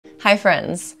Hi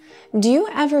friends. Do you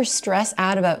ever stress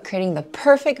out about creating the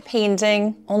perfect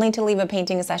painting only to leave a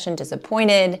painting session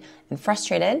disappointed and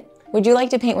frustrated? Would you like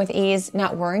to paint with ease,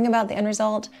 not worrying about the end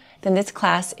result? Then this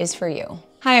class is for you.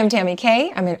 Hi, I'm Tammy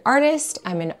Kay. I'm an artist,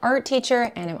 I'm an art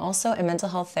teacher, and I'm also a mental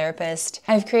health therapist.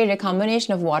 I've created a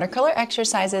combination of watercolor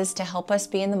exercises to help us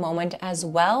be in the moment, as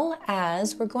well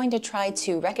as we're going to try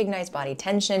to recognize body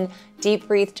tension, deep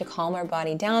breathe to calm our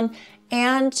body down,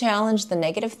 and challenge the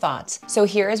negative thoughts. So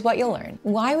here is what you'll learn.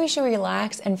 Why we should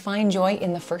relax and find joy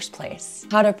in the first place.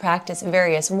 How to practice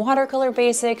various watercolor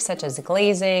basics such as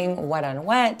glazing, wet on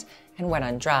wet, and wet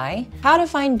on dry. How to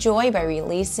find joy by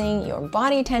releasing your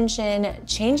body tension,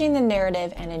 changing the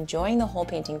narrative, and enjoying the whole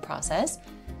painting process.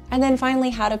 And then finally,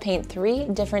 how to paint 3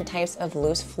 different types of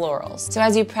loose florals. So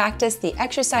as you practice the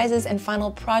exercises and final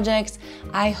projects,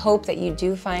 I hope that you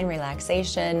do find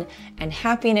relaxation and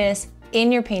happiness in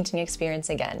your painting experience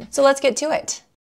again. So let's get to it.